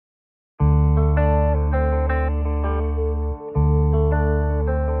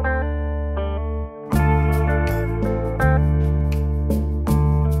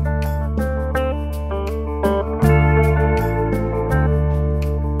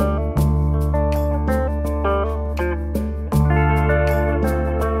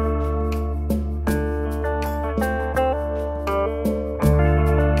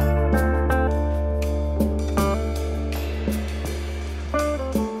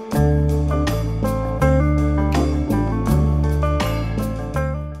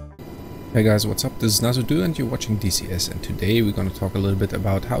Hey guys, what's up? This is Nazudu and you're watching DCS, and today we're going to talk a little bit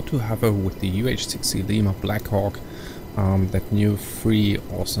about how to hover with the UH-60L Blackhawk, that new free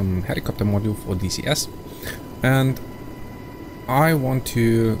awesome helicopter module for DCS. And I want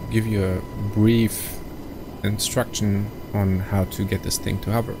to give you a brief instruction on how to get this thing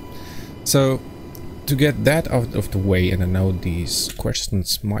to hover. So to get that out of the way, and I know these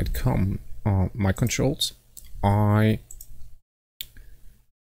questions might come on my controls, I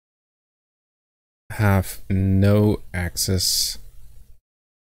have no axis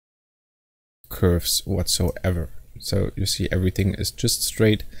curves whatsoever. So you see everything is just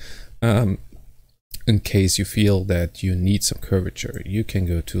straight. In case you feel that you need some curvature, you can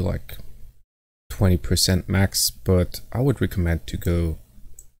go to like 20% max, but I would recommend to go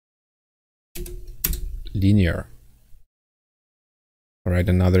linear. Alright,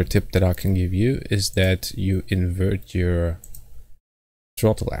 another tip that I can give you is that you invert your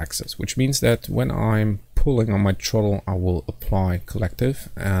throttle axis, which means that when I'm pulling on my throttle, I will apply collective,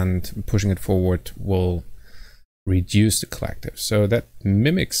 and pushing it forward will reduce the collective. So that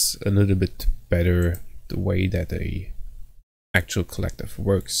mimics a little bit better the way that a actual collective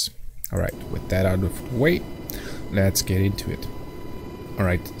works. All right, with that out of the way, let's get into it. All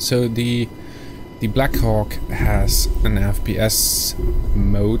right, so the Blackhawk has an FPS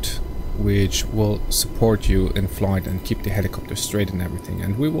mode which will support you in flight and keep the helicopter straight and everything,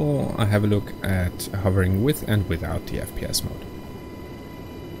 and we will have a look at hovering with and without the FPS mode.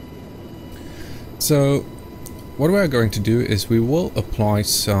 So what we are going to do is we will apply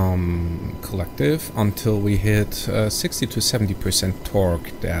some collective until we hit 60 to 70%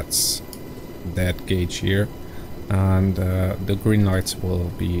 torque. That's that gauge here, and the green lights will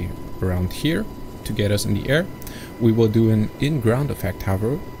be around here to get us in the air. We will do an in-ground effect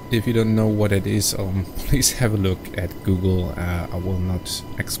hover. If you don't know what it is, please have a look at Google. I will not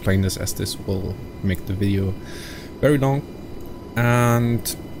explain this, as this will make the video very long.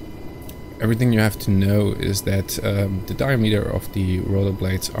 And everything you have to know is that the diameter of the roller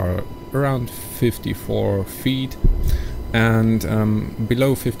blades are around 54 feet. And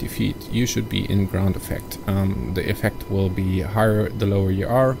below 50 feet, you should be in ground effect. The effect will be higher the lower you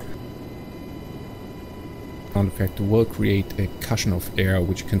are. Ground effect will create a cushion of air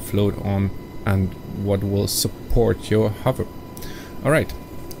which you can float on, and what will support your hover. Alright,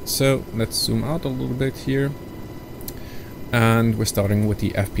 so let's zoom out a little bit here, and we're starting with the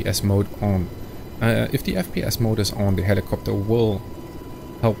FPS mode on. If the FPS mode is on, the helicopter will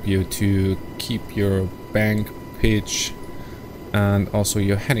help you to keep your bank pitch and also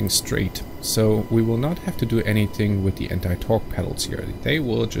your heading straight. So we will not have to do anything with the anti-torque pedals here. They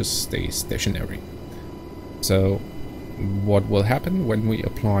will just stay stationary. So what will happen when we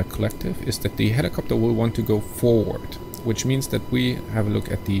apply collective is that the helicopter will want to go forward, which means that we have a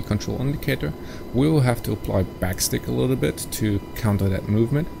look at the control indicator. We will have to apply backstick a little bit to counter that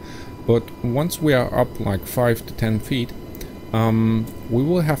movement. But once we are up like 5 to 10 feet, we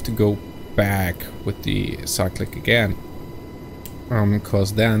will have to go back with the cyclic again,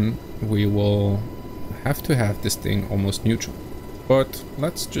 because then we will have to have this thing almost neutral. But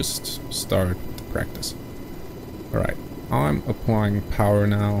let's just start the practice. Alright, I'm applying power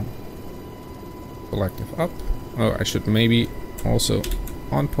now. Collective up. Oh, I should maybe also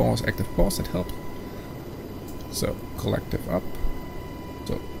on pause, active pause, that helped. So, collective up.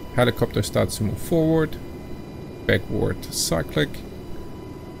 So, helicopter starts to move forward. Backward cyclic.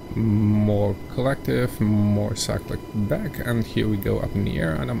 More collective, more cyclic back, and here we go up in the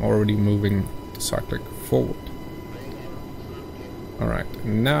air, and I'm already moving the cyclic forward. Alright,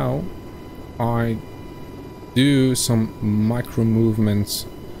 now I do some micro movements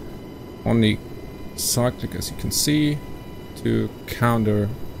on the cyclic, as you can see, to counter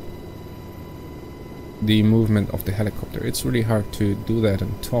the movement of the helicopter. It's really hard to do that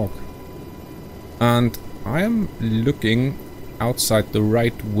and talk. And I am looking outside the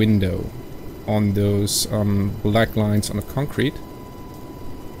right window on those black lines on the concrete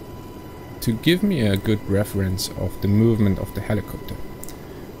to give me a good reference of the movement of the helicopter.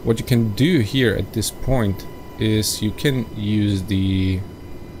 What you can do here at this point is you can use the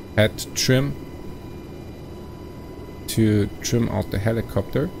head trim to trim out the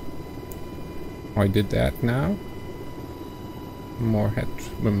helicopter. I did that now. More head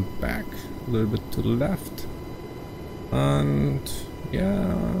trim back, a little bit to the left. And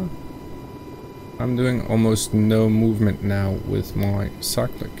yeah, I'm doing almost no movement now with my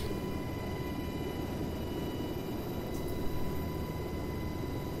cyclic.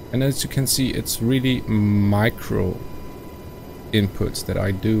 And as you can see, it's really micro inputs that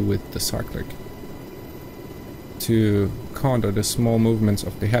I do with the cyclic to counter the small movements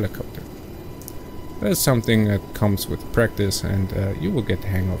of the helicopter. That's something that comes with practice, and you will get the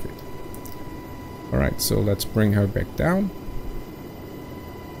hang of it. Alright, so let's bring her back down.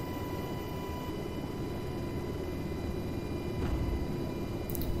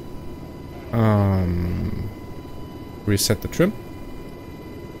 Reset the trim.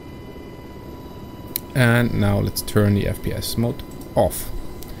 And now let's turn the FPS mode off.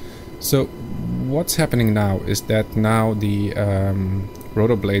 So what's happening now is that now the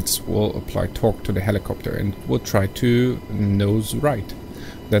rotor blades will apply torque to the helicopter and will try to nose right.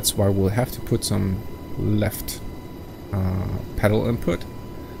 That's why we'll have to put some left pedal input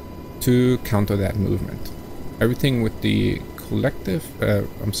to counter that movement. Everything with the collective,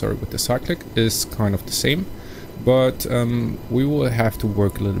 with the cyclic is kind of the same, but we will have to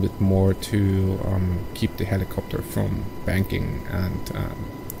work a little bit more to keep the helicopter from banking and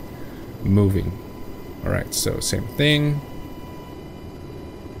moving. Alright, so same thing.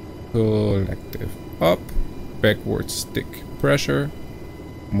 Collective up, backward stick pressure,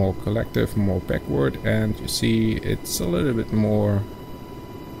 more collective, more backward, and you see it's a little bit more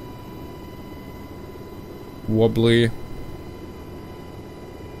wobbly.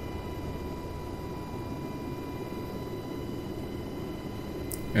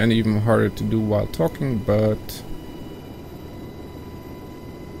 And even harder to do while talking, but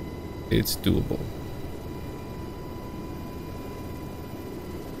it's doable.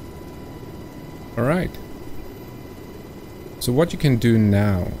 Alright. So what you can do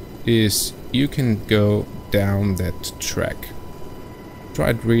now is you can go down that track.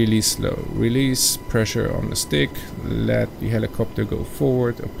 Try it really slow. Release pressure on the stick, let the helicopter go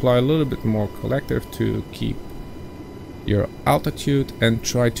forward, apply a little bit more collective to keep your altitude, and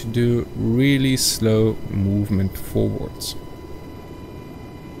try to do really slow movement forwards.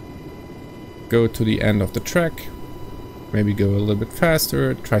 Go to the end of the track, maybe go a little bit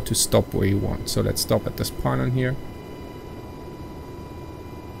faster, try to stop where you want. So let's stop at this pylon here.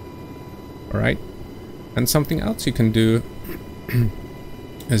 Alright, and something else you can do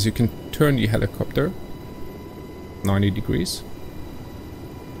is you can turn the helicopter 90 degrees.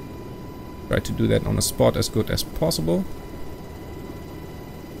 Try to do that on a spot as good as possible.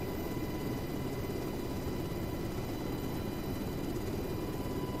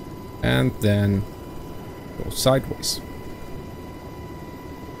 And then go sideways.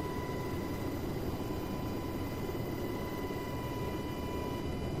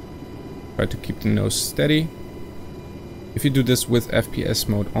 Try to keep the nose steady. If you do this with FPS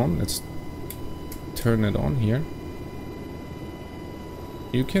mode on, let's turn it on here.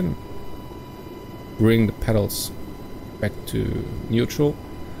 You can bring the pedals back to neutral,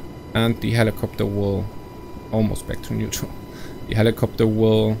 and the helicopter will almost back to neutral. The helicopter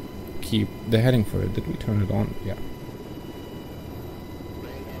will keep the heading for it. Did we turn it on? Yeah.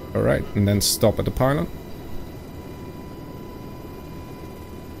 Alright, and then stop at the pylon.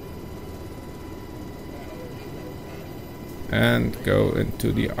 And go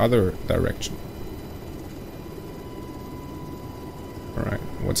into the other direction. Alright,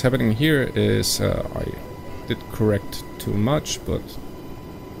 what's happening here is I did correct too much, but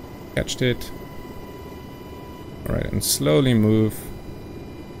catched it. Alright, and slowly move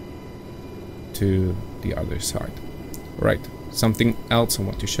to the other side. Right, something else I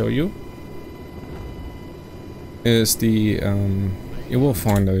want to show you is the you will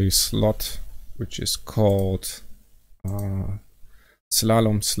find a slot which is called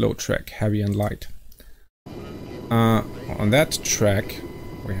slalom slow track, heavy and light. On that track,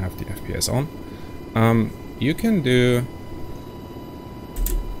 we have the FPS on. You can do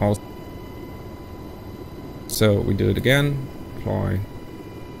also. So we do it again. Apply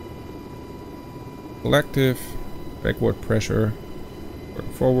collective, backward pressure,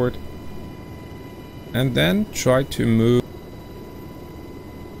 going forward, and then try to move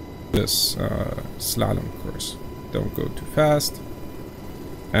this slalom course. Don't go too fast,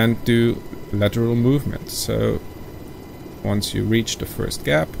 and do lateral movement. So once you reach the first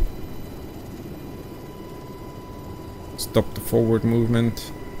gap, stop the forward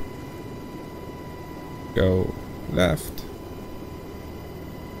movement, go left,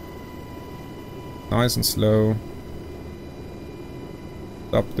 nice and slow,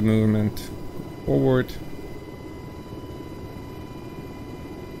 stop the movement, forward,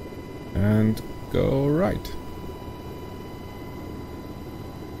 and go right.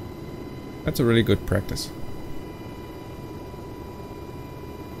 That's a really good practice.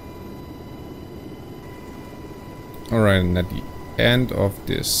 Alright, and at the end of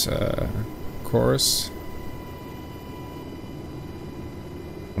this course,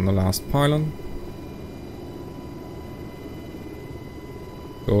 on the last pylon,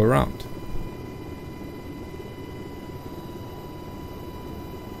 go around.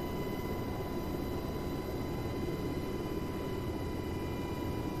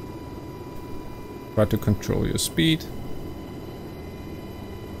 Try to control your speed.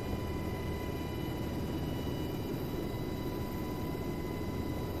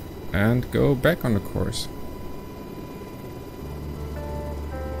 And go back on the course.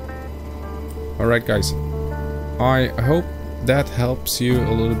 Alright guys, I hope that helps you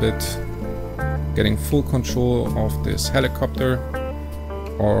a little bit getting full control of this helicopter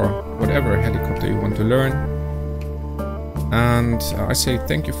or whatever helicopter you want to learn. And I say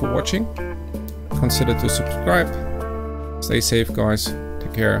thank you for watching. Consider to subscribe. Stay safe guys.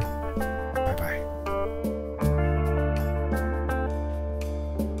 Take care.